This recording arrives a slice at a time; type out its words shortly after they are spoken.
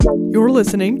You're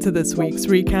listening to this week's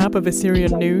recap of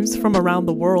Assyrian news from around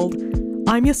the world.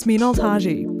 I'm Yasmin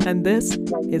Al-Taji, and this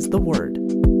is The Word.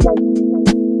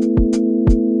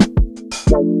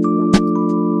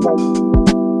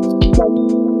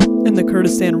 In the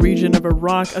Kurdistan region of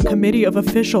Iraq, a committee of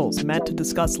officials met to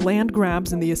discuss land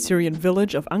grabs in the Assyrian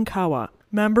village of Ankawa.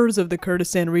 Members of the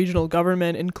Kurdistan regional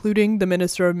government, including the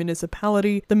Minister of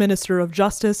Municipality, the Minister of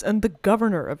Justice, and the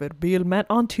Governor of Erbil, met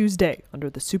on Tuesday under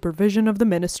the supervision of the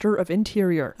Minister of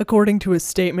Interior. According to a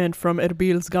statement from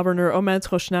Erbil's Governor Omid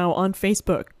Khoshnau on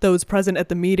Facebook, those present at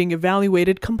the meeting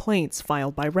evaluated complaints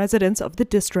filed by residents of the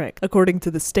district. According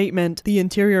to the statement, the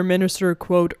Interior Minister,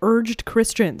 quote, urged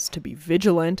Christians to be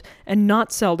vigilant and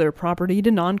not sell their property to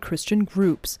non-Christian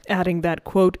groups, adding that,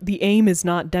 quote, the aim is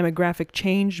not demographic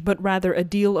change, but rather a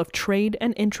deal of trade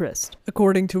and interest.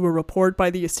 According to a report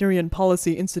by the Assyrian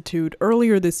Policy Institute,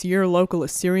 earlier this year, local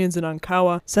Assyrians in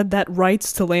Ankawa said that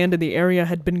rights to land in the area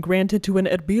had been granted to an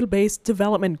Erbil-based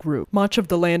development group. Much of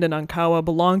the land in Ankawa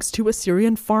belongs to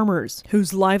Assyrian farmers,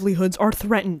 whose livelihoods are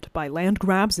threatened by land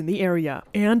grabs in the area.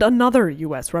 And another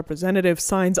U.S. representative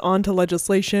signs on to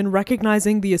legislation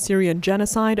recognizing the Assyrian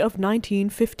genocide of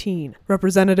 1915.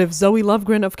 Representative Zoe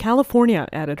Lofgren of California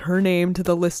added her name to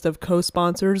the list of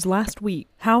co-sponsors last week.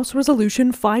 House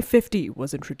Resolution 550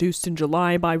 was introduced in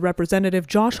July by Representative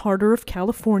Josh Harder of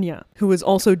California, who is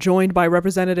also joined by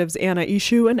Representatives Anna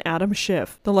Eshoo and Adam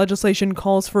Schiff. The legislation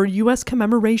calls for U.S.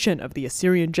 commemoration of the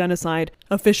Assyrian genocide,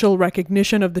 official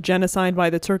recognition of the genocide by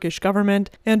the Turkish government,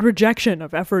 and rejection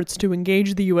of efforts to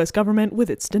engage the U.S. government with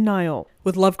its denial.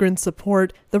 With Lofgren's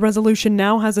support, the resolution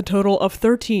now has a total of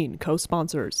 13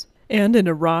 co-sponsors. And in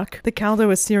Iraq, the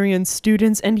Chaldo-Assyrian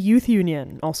Students and Youth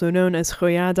Union, also known as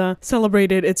Khoyada,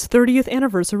 celebrated its 30th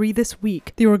anniversary this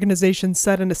week. The organization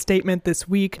said in a statement this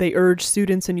week they urge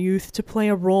students and youth to play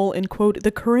a role in, quote,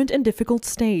 the current and difficult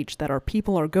stage that our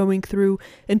people are going through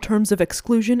in terms of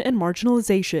exclusion and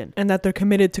marginalization, and that they're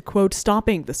committed to, quote,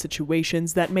 stopping the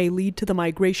situations that may lead to the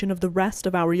migration of the rest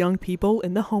of our young people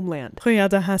in the homeland.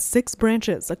 Khoyada has 6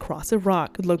 branches across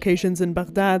Iraq, with locations in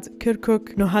Baghdad,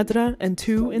 Kirkuk, Nohadra, and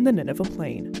 2 in the Nineveh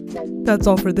Plain. That's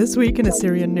all for this week in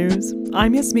Assyrian news.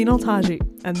 I'm Yasmin Al-Taji,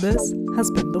 and this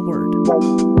has been The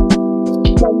Word.